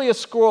as merely a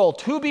scroll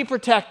to be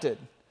protected,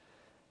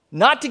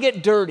 not to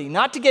get dirty,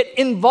 not to get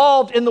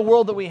involved in the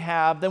world that we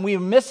have, then we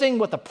are missing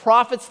what the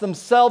prophets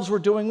themselves were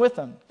doing with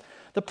them.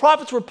 The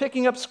prophets were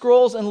picking up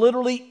scrolls and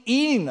literally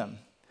eating them.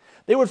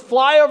 They would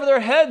fly over their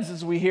heads,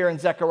 as we hear in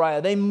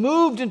Zechariah. They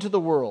moved into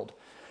the world.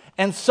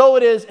 And so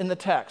it is in the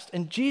text.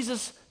 And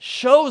Jesus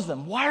shows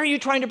them, why are you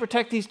trying to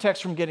protect these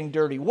texts from getting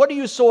dirty? What are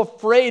you so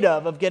afraid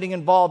of getting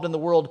involved in the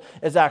world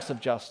as acts of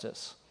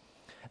justice?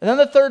 And then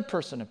the third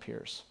person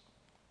appears,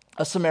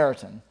 a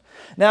Samaritan.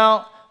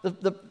 Now,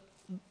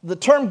 the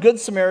term Good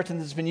Samaritan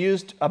that's been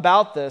used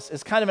about this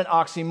is kind of an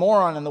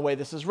oxymoron in the way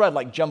this is read,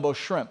 like jumbo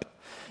shrimp.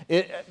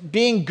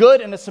 Being good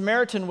and a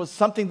Samaritan was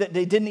something that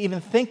they didn't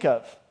even think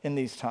of in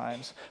these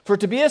times. For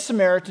to be a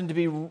Samaritan, to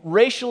be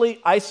racially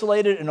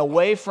isolated and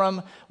away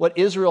from what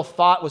Israel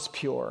thought was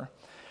pure,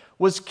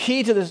 was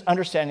key to this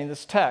understanding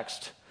this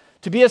text.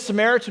 To be a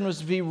Samaritan was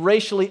to be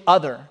racially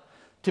other,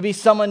 to be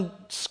someone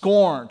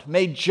scorned,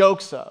 made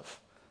jokes of,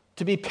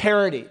 to be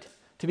parodied,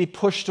 to be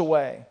pushed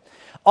away.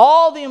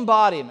 All the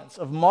embodiments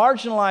of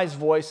marginalized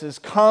voices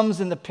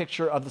comes in the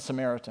picture of the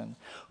Samaritan,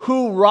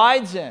 who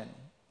rides in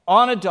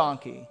on a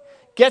donkey,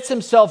 gets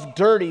himself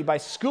dirty by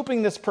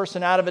scooping this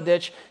person out of a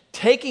ditch,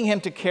 taking him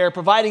to care,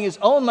 providing his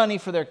own money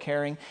for their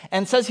caring,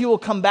 and says he will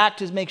come back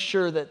to make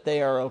sure that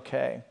they are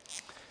okay.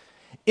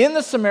 In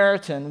the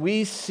Samaritan,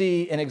 we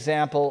see an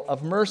example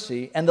of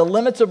mercy, and the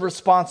limits of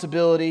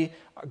responsibility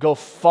go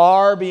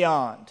far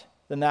beyond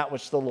than that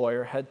which the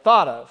lawyer had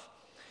thought of.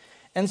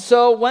 And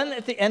so when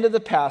at the end of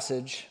the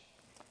passage,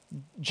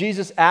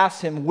 Jesus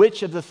asks him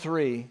which of the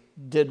three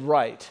did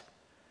right,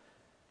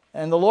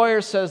 and the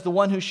lawyer says, the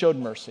one who showed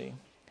mercy.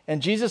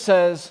 And Jesus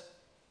says,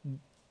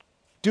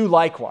 do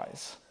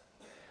likewise.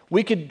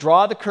 We could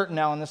draw the curtain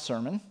now in this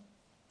sermon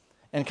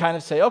and kind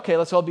of say, okay,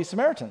 let's all be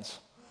Samaritans.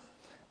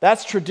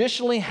 That's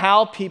traditionally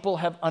how people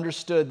have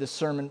understood this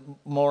sermon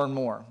more and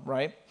more,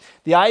 right?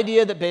 The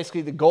idea that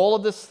basically the goal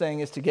of this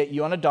thing is to get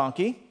you on a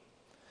donkey,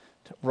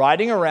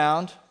 riding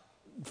around,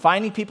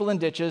 finding people in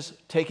ditches,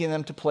 taking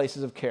them to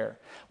places of care,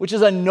 which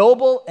is a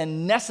noble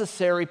and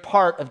necessary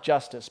part of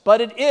justice.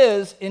 But it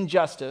is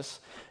injustice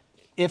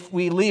if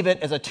we leave it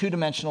as a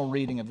two-dimensional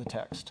reading of the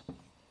text.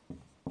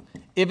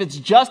 If it's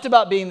just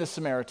about being the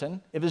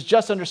Samaritan, if it's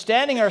just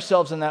understanding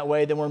ourselves in that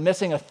way, then we're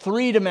missing a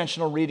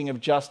three-dimensional reading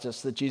of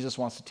justice that Jesus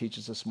wants to teach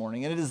us this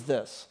morning, and it is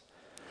this.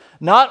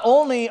 Not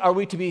only are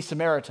we to be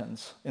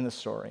Samaritans in the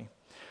story,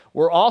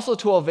 we're also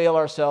to avail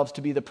ourselves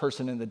to be the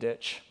person in the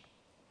ditch,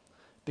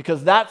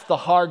 because that's the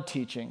hard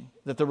teaching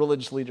that the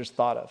religious leaders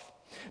thought of.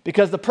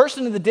 Because the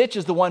person in the ditch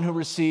is the one who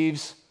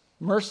receives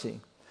mercy.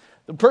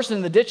 The person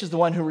in the ditch is the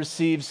one who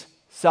receives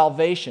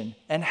salvation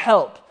and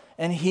help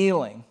and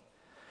healing.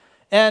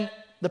 And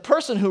the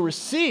person who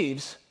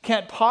receives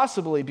can't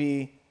possibly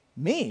be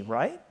me,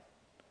 right?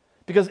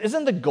 Because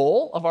isn't the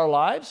goal of our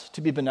lives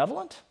to be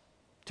benevolent,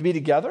 to be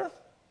together,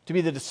 to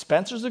be the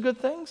dispensers of good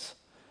things?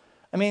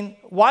 I mean,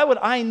 why would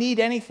I need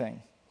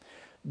anything?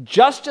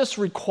 Justice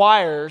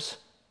requires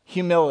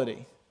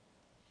humility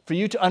for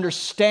you to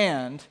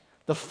understand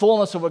the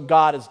fullness of what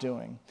God is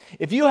doing.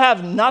 If you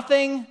have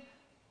nothing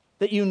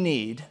that you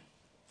need,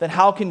 then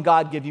how can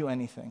God give you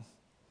anything?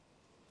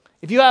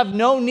 If you have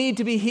no need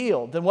to be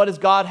healed, then what does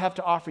God have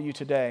to offer you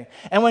today?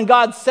 And when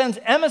God sends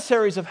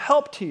emissaries of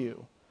help to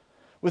you,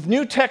 with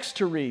new texts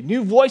to read,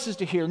 new voices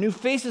to hear, new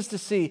faces to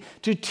see,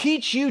 to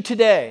teach you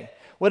today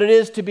what it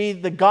is to be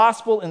the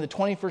gospel in the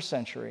 21st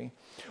century,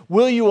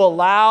 will you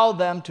allow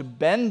them to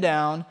bend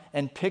down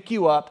and pick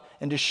you up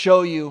and to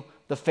show you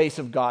the face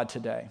of God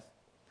today?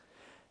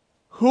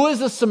 Who is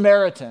the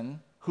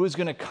Samaritan who is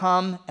going to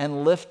come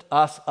and lift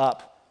us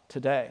up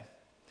today?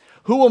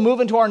 Who will move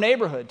into our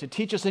neighborhood to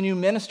teach us a new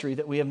ministry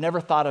that we have never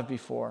thought of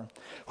before?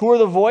 Who are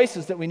the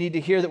voices that we need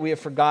to hear that we have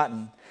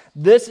forgotten?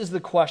 This is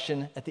the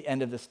question at the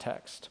end of this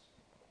text.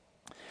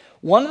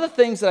 One of the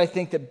things that I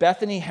think that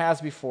Bethany has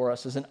before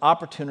us is an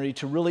opportunity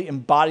to really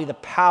embody the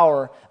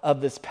power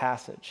of this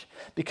passage.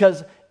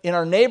 Because in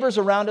our neighbors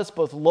around us,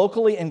 both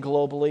locally and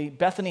globally,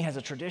 Bethany has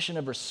a tradition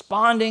of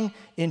responding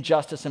in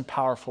justice in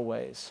powerful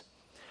ways.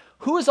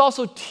 Who is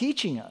also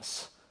teaching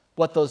us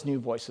what those new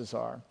voices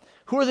are?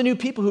 Who are the new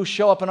people who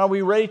show up, and are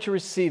we ready to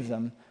receive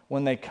them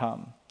when they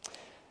come?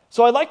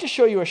 So I'd like to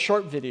show you a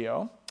short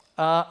video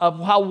of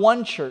how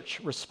one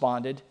church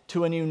responded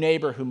to a new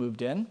neighbor who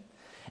moved in,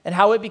 and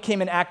how it became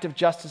an act of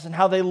justice, and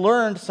how they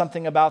learned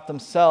something about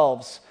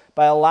themselves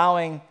by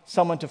allowing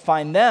someone to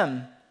find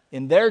them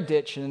in their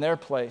ditch and in their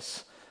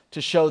place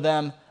to show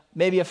them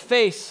maybe a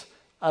face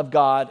of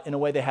God in a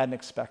way they hadn't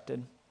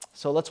expected.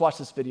 So let's watch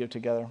this video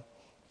together.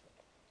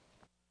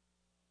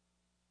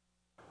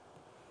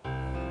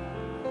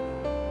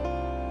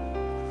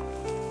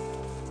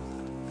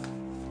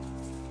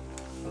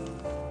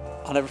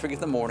 I'll never forget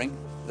the morning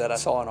that I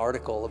saw an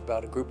article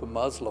about a group of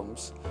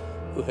Muslims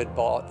who had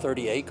bought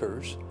 30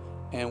 acres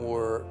and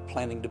were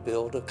planning to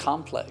build a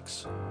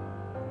complex.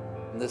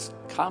 And this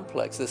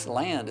complex, this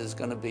land, is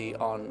going to be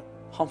on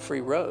Humphrey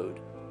Road.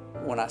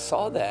 When I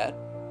saw that,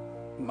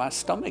 my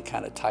stomach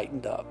kind of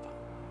tightened up.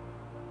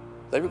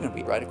 They were going to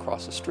be right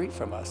across the street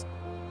from us.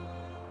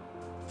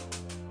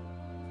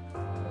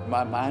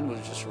 My mind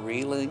was just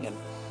reeling, and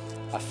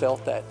I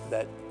felt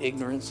that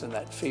ignorance and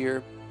that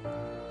fear.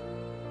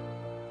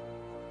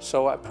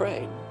 So I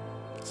prayed.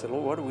 I said,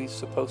 Lord, what are we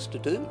supposed to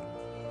do?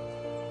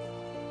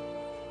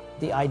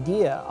 The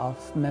idea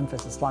of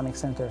Memphis Islamic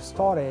Center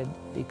started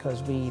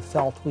because we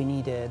felt we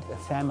needed a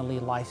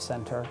family life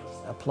center,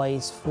 a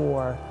place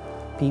for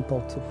people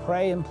to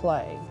pray and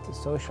play, to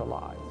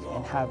socialize,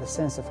 and have a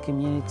sense of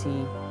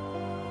community.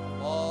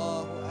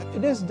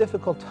 It is a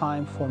difficult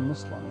time for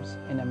Muslims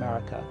in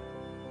America.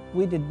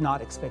 We did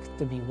not expect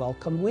to be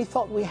welcomed. We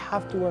thought we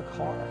have to work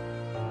hard.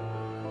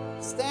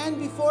 Stand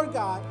before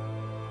God.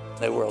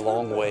 They were a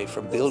long way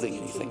from building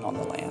anything on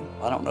the land.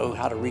 I don't know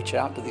how to reach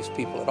out to these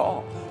people at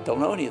all. Don't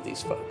know any of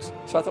these folks.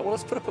 So I thought, well,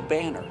 let's put up a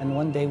banner. And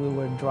one day we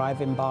were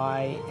driving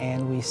by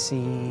and we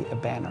see a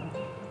banner.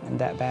 And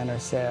that banner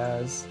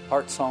says,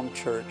 Heart Song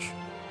Church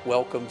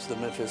welcomes the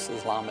Memphis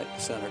Islamic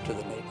Center to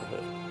the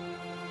neighborhood.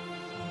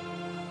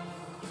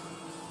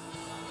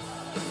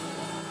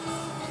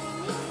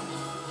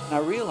 I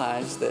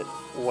realized that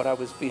what I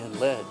was being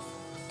led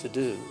to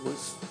do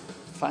was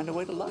find a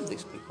way to love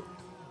these people.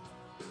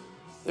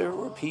 There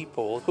were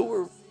people who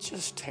were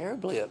just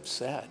terribly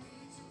upset.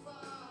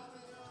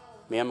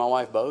 Me and my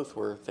wife both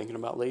were thinking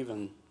about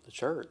leaving the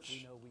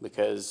church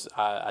because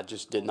I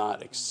just did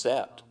not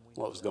accept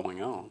what was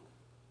going on.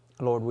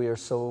 Lord, we are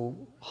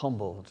so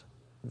humbled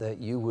that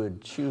you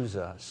would choose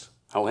us.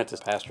 I went to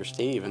Pastor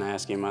Steve and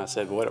asked him, I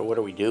said, what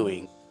are we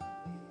doing?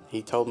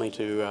 He told me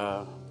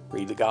to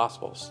read the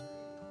Gospels.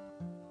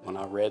 When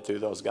I read through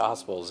those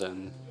Gospels,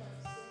 and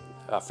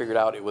I figured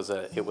out it was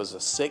a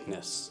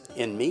sickness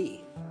in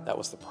me. That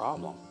was the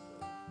problem.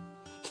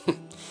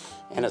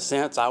 In a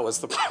sense, I was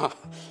the problem.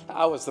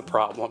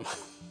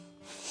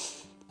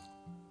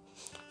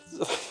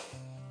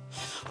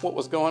 What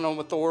was going on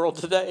with the world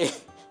today?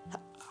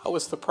 I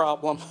was the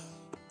problem.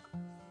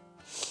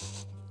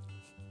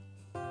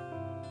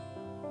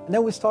 And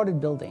then we started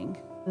building.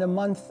 The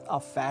month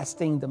of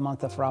fasting, the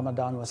month of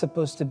Ramadan, was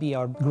supposed to be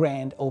our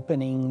grand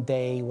opening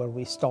day where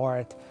we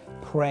start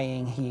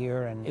praying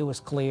here, and it was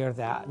clear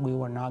that we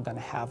were not going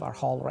to have our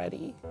hall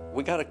ready.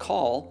 We got a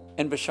call,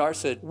 and Bashar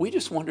said, we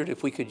just wondered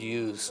if we could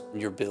use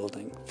your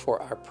building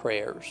for our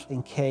prayers.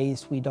 In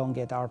case we don't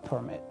get our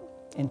permit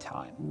in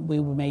time, we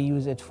may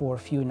use it for a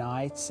few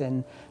nights,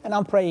 and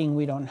I'm praying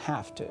we don't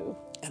have to.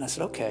 And I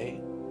said,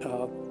 okay,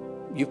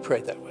 you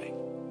pray that way.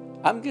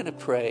 I'm going to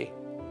pray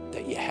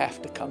that you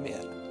have to come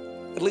in,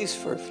 at least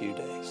for a few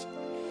days.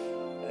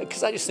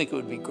 Because I just think it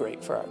would be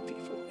great for our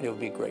people, and it would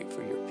be great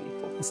for your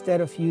people.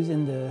 Instead of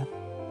using the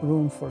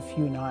room for a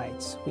few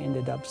nights, we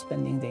ended up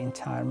spending the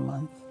entire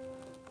month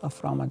of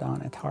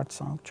Ramadan at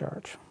Heartsong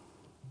Church.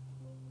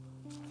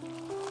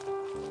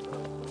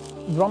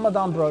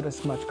 Ramadan brought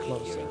us much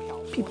closer.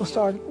 People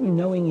started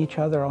knowing each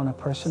other on a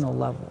personal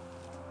level.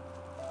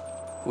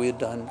 We had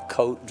done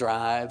coat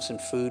drives and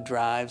food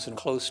drives, and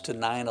close to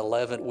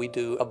 9/11, we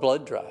do a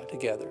blood drive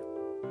together.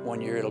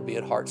 One year it'll be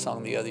at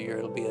Heartsong, the other year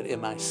it'll be at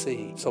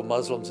MIC. So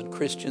Muslims and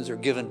Christians are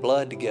giving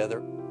blood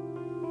together.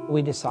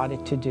 We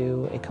decided to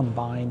do a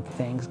combined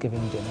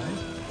Thanksgiving dinner.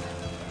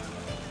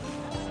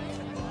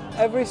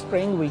 Every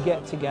spring we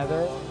get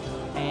together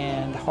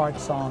and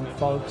Heartsong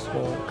folks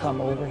will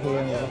come over here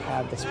and we'll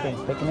have the spring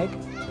picnic.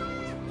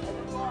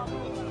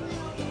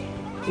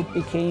 It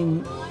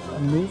became a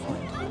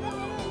movement.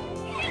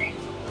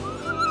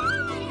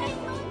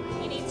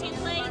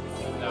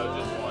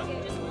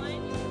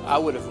 I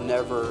would have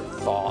never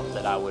thought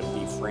that I would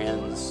be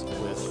friends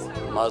with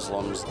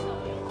Muslims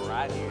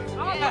right here.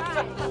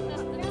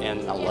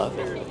 And I love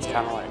it. It's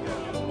kind of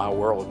like my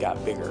world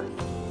got bigger.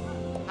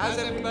 How's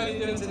everybody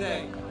doing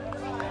today?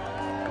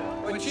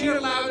 Well, cheer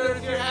louder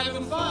if you're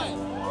having fun.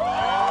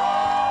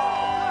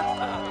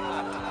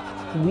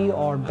 We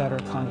are a better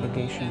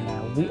congregation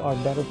now. We are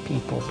better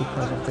people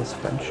because of this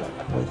friendship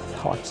with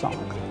Heartsong.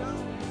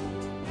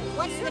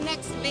 What's the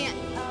next event?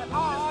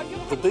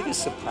 The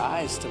biggest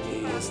surprise to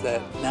me is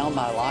that now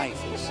my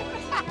life is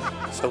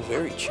so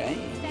very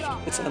changed.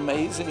 It's an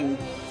amazing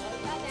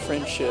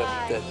friendship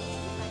that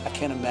I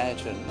can't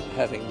imagine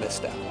having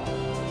missed out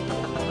on.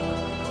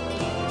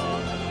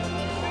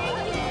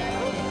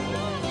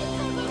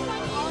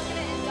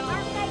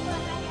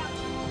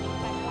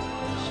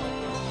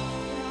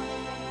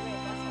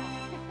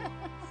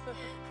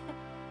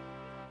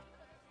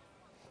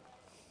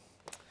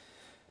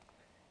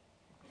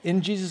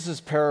 In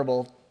Jesus'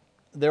 parable,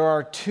 there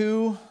are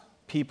two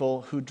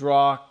people who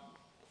draw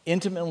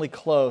intimately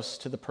close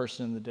to the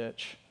person in the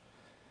ditch.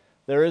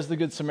 There is the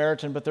Good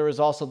Samaritan, but there is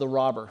also the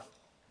robber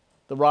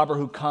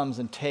who comes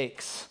and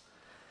takes.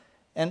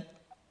 And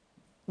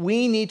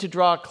we need to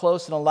draw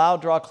close and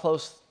draw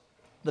close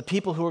the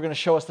people who are going to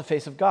show us the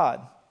face of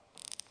God.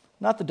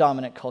 Not the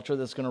dominant culture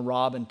that's going to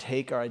rob and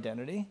take our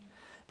identity,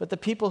 but the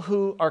people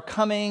who are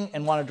coming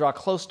and want to draw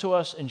close to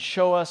us and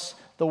show us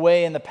the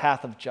way and the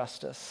path of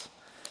justice.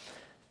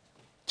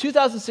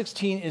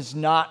 2016 is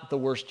not the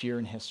worst year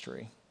in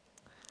history.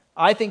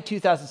 I think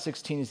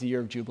 2016 is the year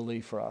of Jubilee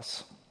for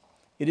us.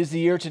 It is the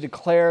year to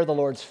declare the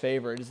Lord's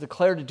favor. It is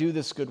declared to do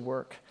this good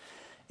work.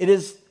 It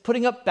is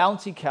putting up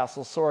bouncy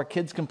castles so our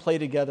kids can play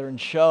together and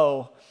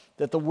show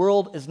that the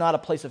world is not a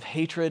place of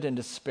hatred and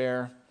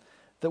despair,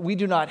 that we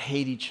do not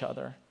hate each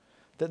other,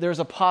 that there's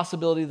a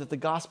possibility that the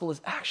gospel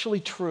is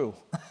actually true,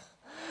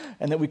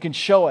 and that we can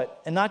show it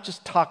and not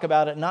just talk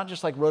about it, not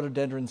just like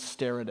rhododendrons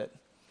stare at it,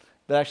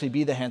 but actually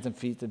be the hands and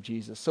feet of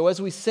Jesus. So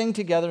as we sing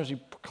together, as we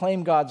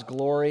proclaim God's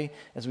glory,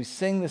 as we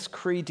sing this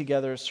creed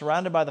together,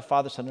 surrounded by the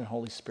Father, Son, and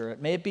Holy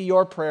Spirit, may it be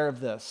your prayer of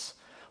this: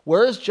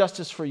 where is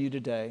justice for you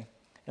today,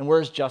 and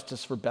where is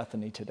justice for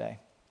Bethany today?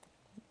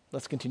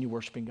 Let's continue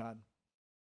worshiping God.